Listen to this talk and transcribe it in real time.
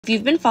If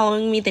you've been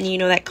following me, then you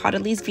know that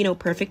Caudaly's Vino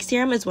Perfect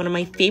Serum is one of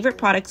my favorite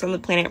products on the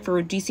planet for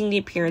reducing the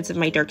appearance of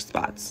my dark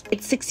spots.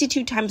 It's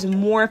 62 times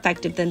more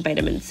effective than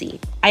vitamin C.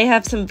 I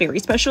have some very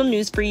special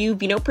news for you.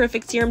 Vino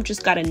Perfect Serum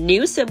just got a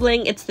new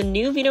sibling. It's the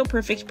new Vino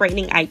Perfect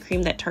Brightening Eye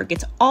Cream that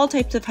targets all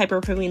types of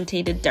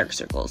hyperpigmented dark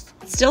circles.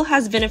 It still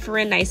has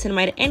viniferin,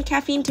 niacinamide, and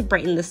caffeine to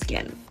brighten the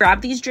skin. Grab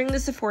these during the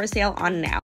Sephora sale on now.